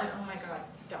really well, and oh my God,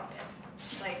 stop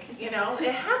it. Like, it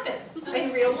happens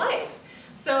in real life.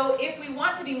 So if we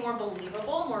want to be more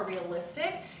believable, more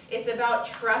realistic, it's about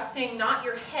trusting not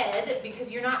your head,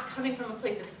 because you're not coming from a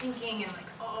place of thinking and like,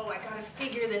 oh, I gotta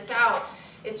figure this out.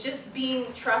 It's just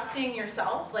trusting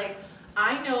yourself. Like,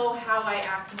 I know how I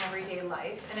act in everyday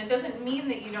life, and it doesn't mean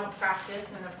that you don't practice,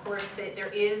 and of course that there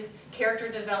is character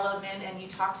development, and you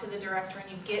talk to the director and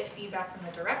you get feedback from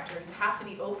the director. You have to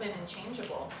be open and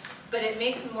changeable, but it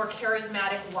makes a more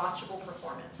charismatic, watchable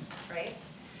performance, right?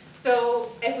 So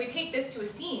if we take this to a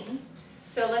scene,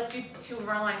 so let's do 2 of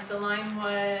our lines. The line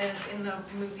was in the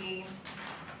movie,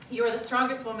 "You are the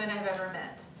strongest woman I've ever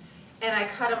met." And I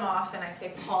cut him off and I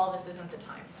say, "Paul, this isn't the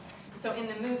time." So in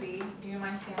the movie, do you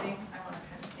mind standing? I want to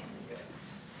kind of stand really good.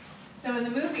 So in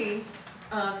the movie,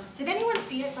 did anyone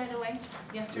see it, by the way,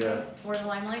 yesterday? Yeah. Or the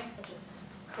Limelight?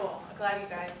 Cool. I'm glad you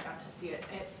guys got to see it.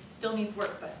 It still needs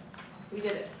work, but we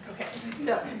did it. Okay.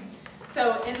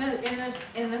 So in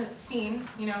the scene,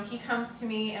 he comes to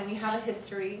me and we have a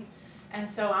history, and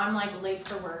so I'm like late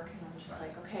for work, and I'm just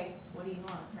like, okay, what do you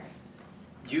want, right?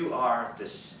 You are the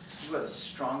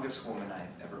strongest woman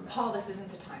I've ever met. Paul, this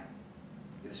isn't the time.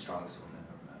 You're the strongest woman I've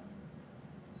ever met.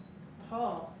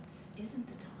 Paul, this isn't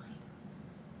the time.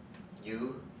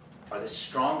 You are the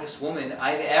strongest woman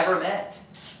I've ever met.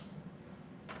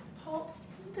 Paul, this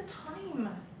isn't the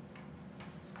time.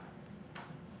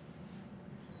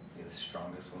 You're the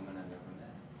strongest woman I've ever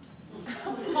met.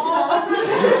 Paul,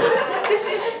 this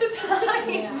isn't the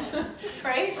time.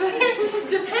 Right?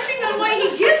 Depending on what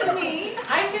he gives me,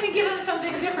 I'm going to give him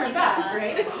something different back,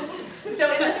 right?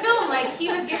 So in the film, like, he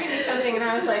was giving me something, and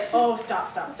I was like, oh,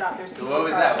 stop. There's people What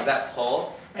was that? crossing. Was that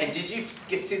Paul? And did you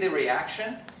see the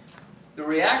reaction? The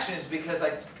reaction is because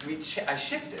I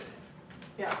shifted.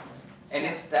 Yeah. And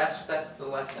that's the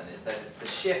lesson, is that it's the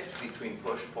shift between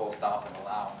push, pull, stop, and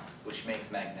allow, which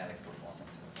makes magnetic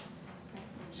performances.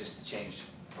 Just to change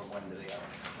from one to the other.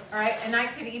 All right, and I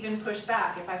could even push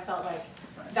back if I felt like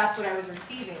that's what I was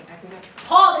receiving. I could go,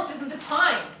 Paul, this isn't the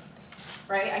time.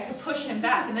 Right? I could push him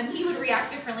back, and then he would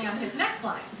react differently on his next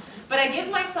line. But I give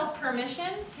myself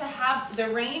permission to have the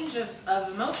range of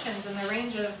emotions and the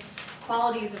range of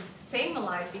qualities of saying the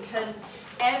line, because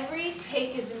every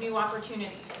take is a new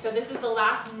opportunity. So this is the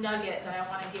last nugget that I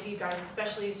want to give you guys,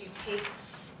 especially as you take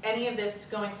any of this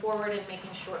going forward and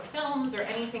making short films or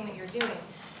anything that you're doing,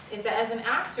 is that as an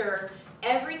actor,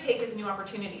 every take is a new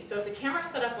opportunity. So if the camera's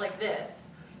set up like this,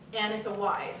 and it's a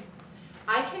wide,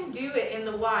 I can do it in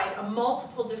the wide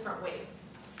multiple different ways.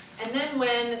 And then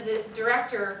when the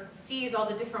director sees all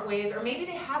the different ways, or maybe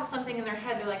they have something in their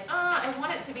head, they're like, I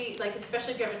want it to be, like,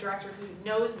 especially if you have a director who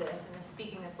knows this and is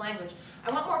speaking this language,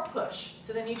 I want more push.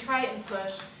 So then you try it and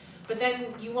push, but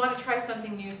then you want to try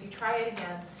something new, so you try it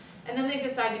again. And then they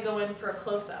decide to go in for a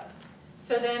close-up.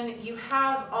 So then you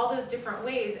have all those different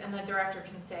ways, and the director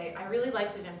can say, I really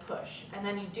liked it in push. And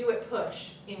then you do it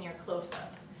push in your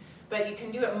close-up. But you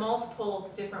can do it multiple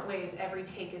different ways. Every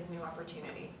take is new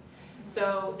opportunity.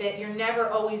 So that you're never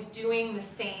always doing the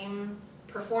same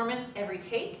performance every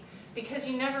take, because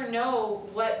you never know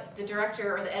what the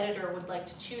director or the editor would like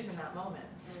to choose in that moment.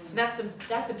 And that's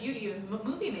the beauty of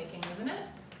movie making, isn't it?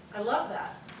 I love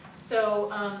that.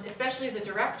 So especially as a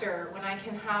director, when I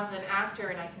can have an actor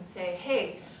and I can say,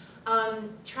 hey,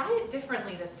 try it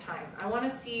differently this time. I want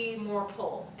to see more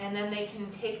pull. And then they can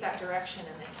take that direction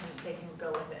and they can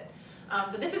go with it.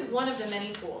 But this is one of the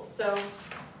many tools. So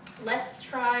let's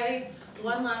try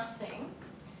one last thing.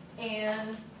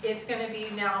 And it's going to be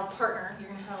now partner. You're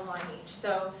going to have a line each.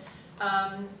 So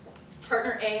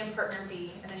partner A and partner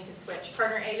B, and then you can switch.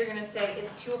 Partner A, you're going to say,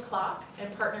 it's 2 o'clock.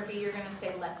 And partner B, you're going to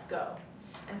say, let's go.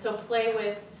 And so play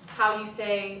with how you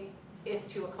say, it's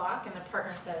 2 o'clock, and the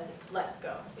partner says, let's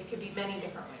go. It could be many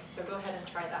different ways. So go ahead and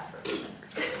try that for a few minutes.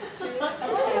 It's 2 o'clock.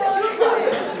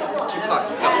 It's 2 o'clock.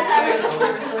 Let's go.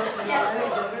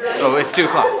 Oh, it's 2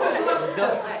 o'clock.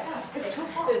 It's 2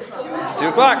 o'clock. It's 2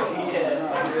 o'clock.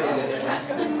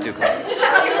 It's 2 o'clock.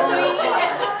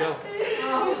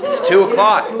 It's 2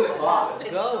 o'clock.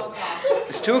 Let's go.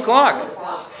 It's 2 o'clock.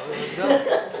 Let's go.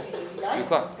 It's 2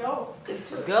 o'clock.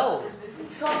 Let's go.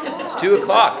 It's 2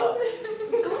 o'clock.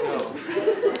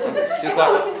 It's 2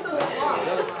 o'clock.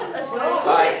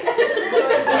 Bye.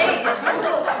 Hey, it's 2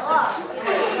 o'clock.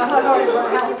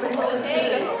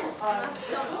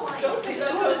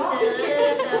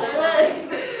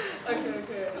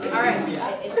 All right,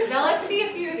 now let's see a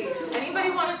few of these. Anybody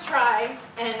want to try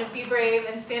and be brave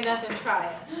and stand up and try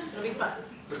it? It'll be fun.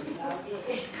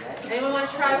 Anyone want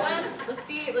to try one? Let's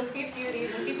see a few of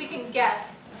these and see if we can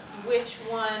guess which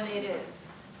one it is.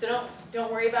 So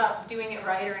don't worry about doing it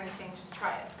right or anything. Just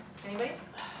try it. Anybody?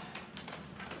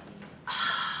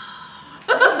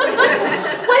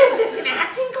 What is this, an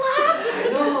acting class?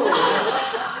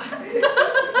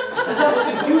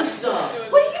 To do stuff.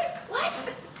 What?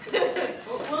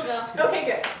 We'll go. Okay,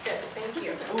 good. Thank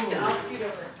you. I'll scoot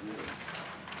over.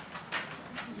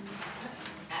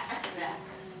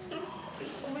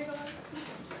 Oh my God.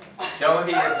 Don't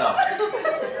repeat yourself.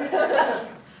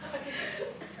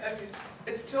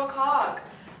 It's 2 o'clock.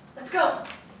 Let's go.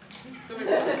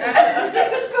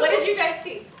 What did you guys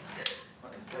see?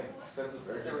 Sense of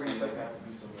urgency, like have to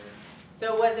be somewhere.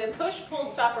 So was it push, pull,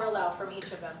 stop, or allow from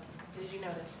each of them? Did you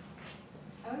notice?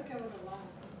 I would go with allow.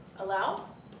 Allow?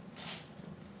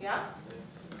 Yeah?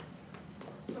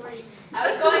 Who were you?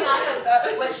 I was going off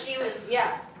of what she was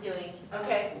doing.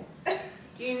 Okay.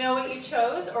 Do you know what you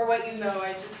chose or what you No,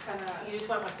 I just kind of. You just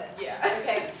went with it? Yeah.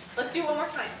 Okay. Let's do it one more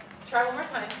time. Try one more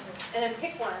time. And then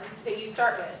pick one that you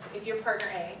start with if you're partner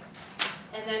A.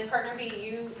 And then partner B,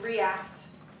 you react.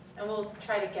 And we'll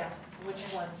try to guess which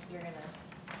one you're gonna.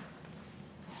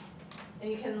 And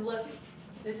you can look,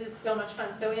 this is so much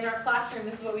fun. So in our classroom,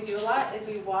 this is what we do a lot, is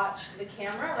we watch the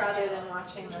camera rather than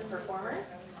watching the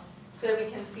performers, so that we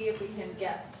can see if we can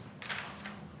guess.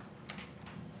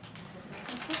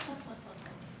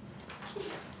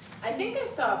 I think I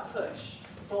saw a push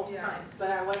both times,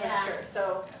 but I wasn't sure,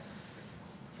 so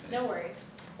no worries.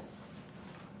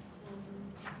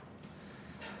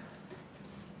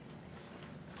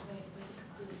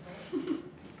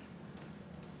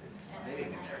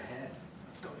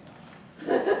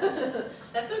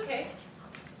 That's okay.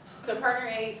 So partner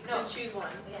A, just choose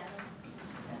one. Yeah.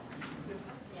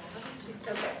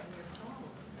 Okay.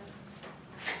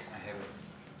 I have it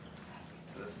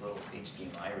to this little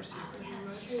HDMI receiver.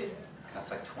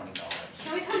 Costs like $20.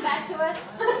 Can we come back to us? Of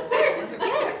course,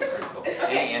 yes. Very cool. Okay.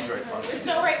 Any Android phone. There's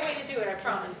no right way to do it, I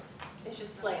promise. It's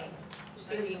just playing. Just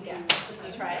see if you can guess. Can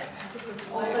you try it?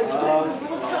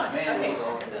 Okay.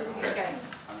 These guys.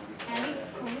 Can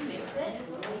we mix it?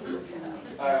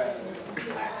 Alright.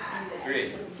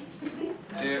 3,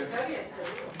 2,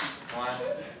 1.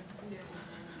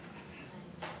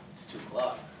 It's 2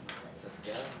 o'clock. Let's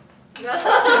go.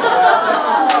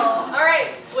 All right,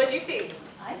 what'd you see?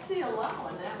 I see allow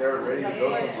in that. They're ready to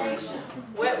go somewhere.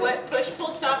 What push,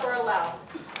 pull, stop, or allow?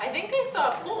 I think I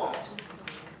saw pull.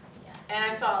 And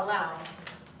I saw allow.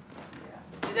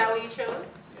 Is that what you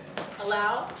chose?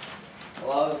 Allow?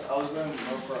 Well, I was going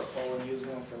more for a poll and he was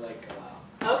going for like allow.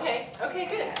 Okay,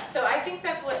 good. So I think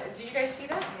that's what, did you guys see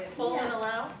that? Yes. Pull and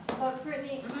allow? But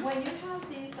Brittney, when you have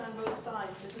these on both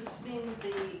sides, does this mean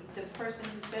the person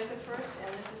who says it first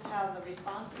and this is how the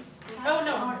response is? Oh,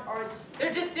 no. Or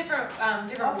They're just different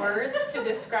Okay. words to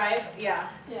describe, yeah,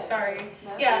 Yeah. sorry.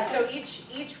 Yeah, so each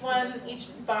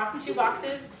box, 2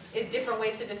 boxes is different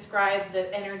ways to describe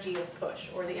the energy of push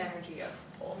or the energy of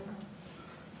pull.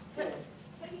 What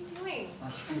are you doing?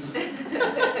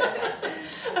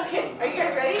 Okay, are you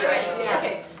guys ready? Yeah.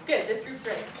 Okay, good, this group's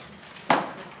ready.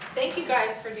 Thank you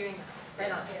guys for doing that.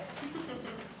 Right on, yes.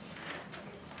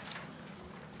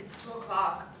 It's 2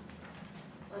 o'clock.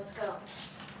 Let's go.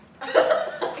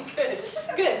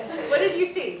 Good. What did you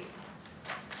see?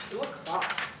 It's 2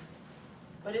 o'clock.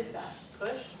 What is that?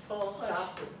 Push, pull,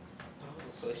 stop.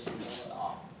 Push and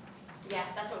stop. Yeah,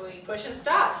 that's what we. Push and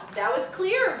stop. That was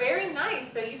clear. Very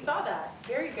nice. So you saw that.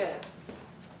 Very good.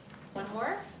 One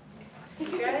more?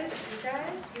 You guys?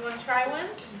 You want to try one?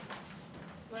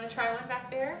 You want to try one back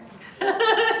there?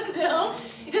 No?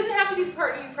 It doesn't have to be the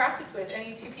partner you practice with.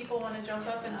 Any 2 people want to jump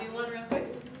up and do one real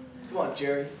quick? Come on,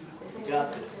 Jerry. You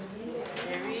got this.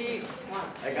 Jerry, come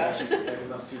on. I got you.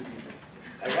 Because I'm 2 people.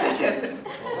 I got you.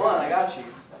 Come on, I got you.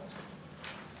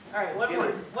 All right, one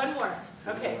more. One more.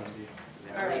 Okay.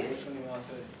 All right. Which one do you want to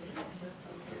say?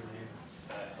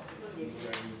 I'll say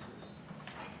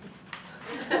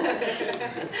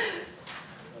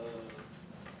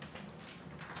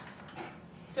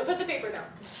So put the paper down.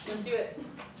 Let's do it.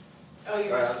 Oh,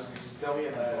 you're. Alright, just tell me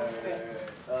and Okay.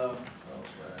 I'll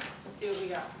try. Let's see what we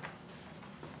got.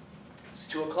 It's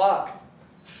 2 o'clock.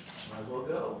 Might as well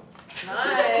go.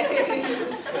 Nice.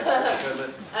 Good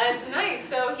listen. It's nice.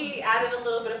 So he added a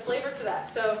little bit of flavor to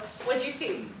that. So what'd you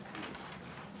see?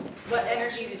 What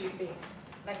energy did you see?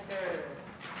 Like their,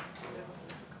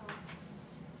 what's it called?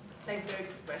 Like their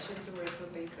expression towards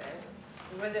what they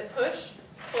said. Was it push,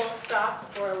 pull,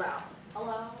 stop, or allow?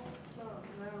 Allow, so,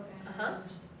 Uh-huh.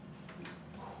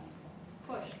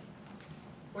 push.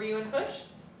 Were you in push?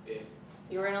 Yeah.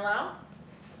 You were in allow?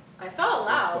 I saw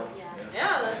allow. Yeah.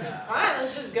 Yeah, that's fine.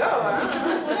 Let's just go. I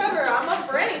don't know, whatever. I'm up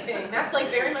for anything. That's like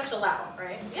very much allow,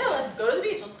 right? Yeah, let's go to the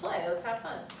beach. Let's play. Let's have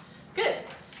fun. Good.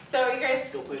 So are you guys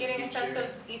Go play getting a beach sense here. of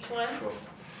each one? Cool.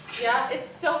 Yeah, it's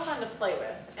so fun to play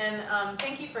with. And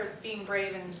thank you for being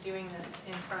brave and doing this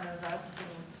in front of us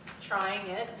and trying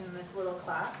it in this little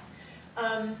class.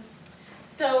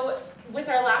 So with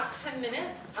our last 10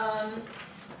 minutes,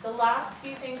 the last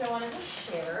few things I wanted to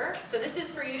share. So this is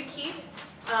for you to keep.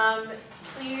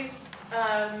 Please,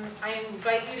 I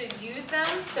invite you to use them.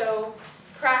 So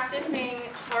practicing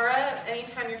Hara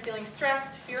anytime you're feeling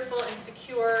stressed, fearful,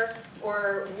 insecure,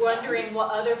 or wondering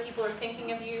what other people are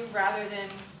thinking of you rather than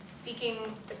seeking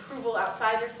approval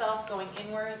outside yourself, going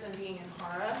inwards and being in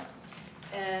Hara.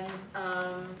 And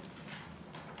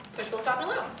push, pull, stop,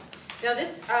 and allow. Now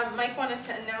this, Mike wanted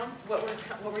to announce what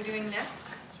we're doing next.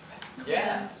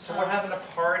 Yeah, so we're having a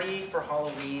party for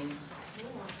Halloween,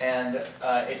 and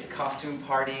it's a costume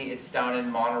party. It's down in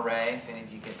Monterey, if any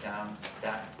of you get down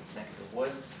that neck of the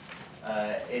woods.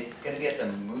 It's going to be at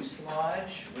the Moose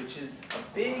Lodge, which is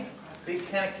a big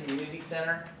kind of community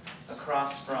center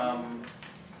across from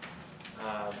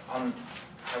on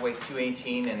Highway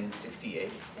 218 and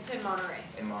 68 It's in Monterey.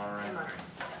 in Monterey. In Monterey.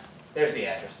 There's the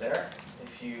address there,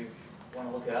 if you want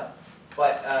to look it up.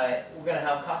 But we're going to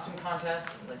have costume contests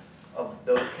of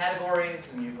those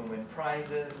categories, and you can win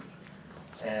prizes.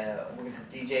 We're going to have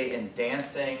DJ and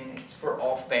dancing. It's for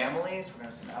all families. We're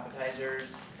going to have some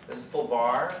appetizers. There's a full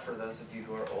bar for those of you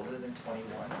who are older than 21.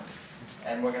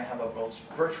 And we're going to have a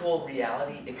virtual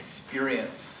reality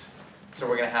experience. So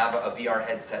we're going to have a VR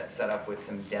headset set up with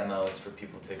some demos for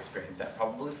people to experience that,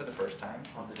 probably for the first time.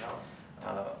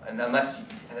 And unless,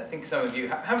 I think some of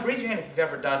you, raise your hand if you've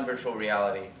ever done virtual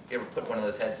reality. You ever put one of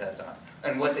those headsets on?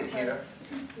 And was it here?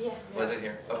 Yeah. Was it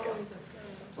here? Okay.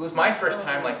 It was my first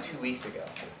time like 2 weeks ago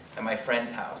at my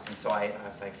friend's house, and so I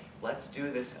was like, let's do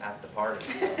this at the party.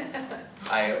 So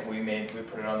we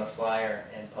put it on the flyer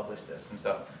and published this, and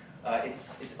so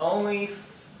it's only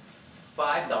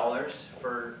 $5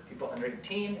 for people under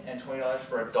 18 and $20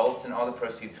 for adults, and all the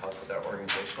proceeds help with our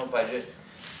organizational budget.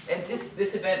 And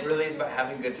this event really is about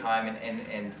having a good time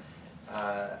and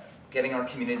getting our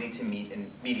community to meet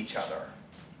each other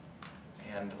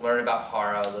and learn about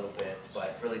Hara a little bit,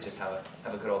 but really just have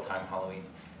a good old time Halloween.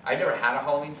 I've never had a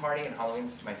Halloween party, and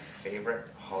Halloween's my favorite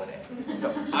holiday.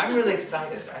 So I'm really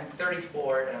excited. I'm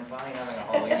 34, and I'm finally having a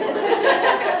Halloween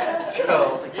party.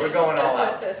 So we're going all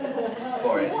out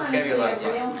for it. It's going to be a lot of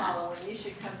fun. Real Halloween, you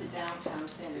should come to downtown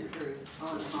Santa Cruz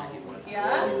on Halloween.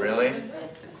 Yeah? Really?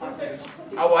 It's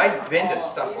Oh, I've been to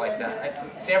stuff like that.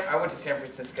 I went to San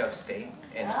Francisco State,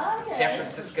 and San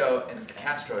Francisco and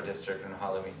Castro District on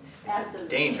Halloween. It's a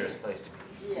dangerous place to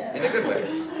be, in a good way.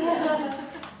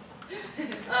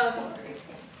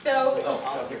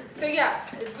 So yeah,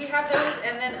 we have those,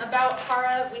 and then about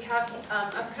Hara, we have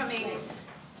upcoming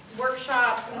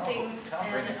workshops and things,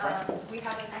 and we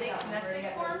have a Stay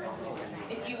Connected form.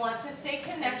 If you want to stay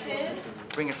connected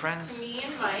Bring your friends. to me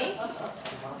and Mike.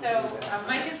 So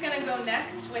Mike is going to go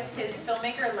next with his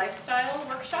filmmaker lifestyle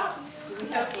workshop.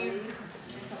 So if you,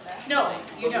 no,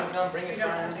 you don't. Bring your You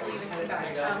don't friends. have to even come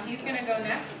back. He's going to go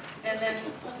next, and then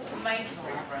Mike.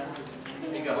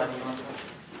 Here you go.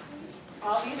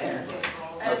 I'll be there.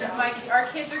 And our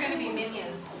kids are going to be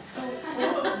minions.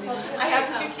 I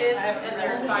have 2 kids, and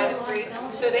they're 5 and 3,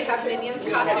 so they have minions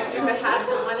costumes with the hats,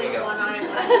 and one is 1 eye and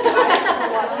one is 2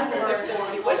 eyes. They're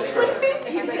so cute. What did you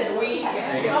say? He's like, we.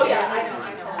 Oh yeah,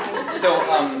 I know. So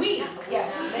we. Yes.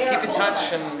 keep in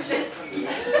touch and.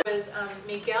 Was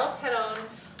Miguel Terón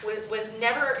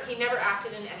he never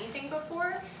acted in anything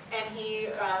before, and he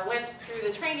went through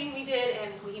the training we did,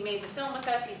 and he made the film with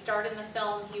us. He starred in the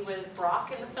film. He was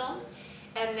Brock in the film,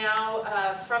 and now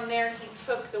from there he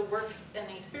took the work and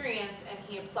the experience and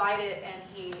he applied it, and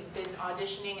he'd been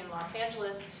auditioning in Los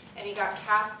Angeles, and he got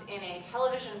cast in a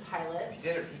television pilot. He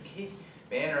did it.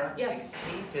 Yes.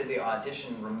 He did the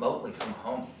audition remotely from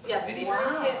home. Yes,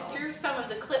 through some of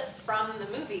the clips from the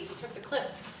movie. He took the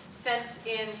clips, sent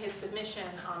in his submission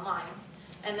online,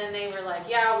 and then they were like,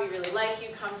 yeah, we really like you,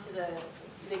 come to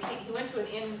he went to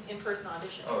an in-person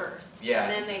audition first, yeah,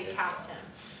 and then they cast him.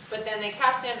 But then they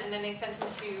cast him, and then they sent him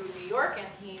to New York, and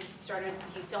he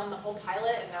filmed the whole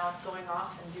pilot, and now it's going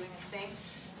off and doing his thing.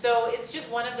 So it's just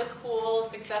one of the cool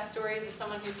success stories of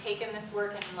someone who's taken this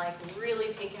work and like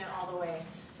really taken it all the way.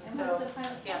 And So, what is the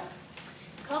pilot yeah.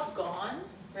 It's called Gone,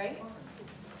 right?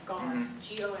 It's Gone,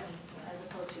 G-O-N-E. As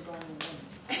opposed to going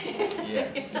in.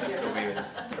 Yes, that's what we would.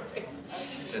 Perfect.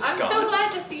 It's just I'm gone. so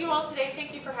glad to see you all today.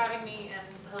 Thank you for having me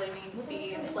and letting me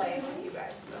be and play with you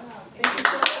guys. So,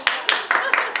 thank you.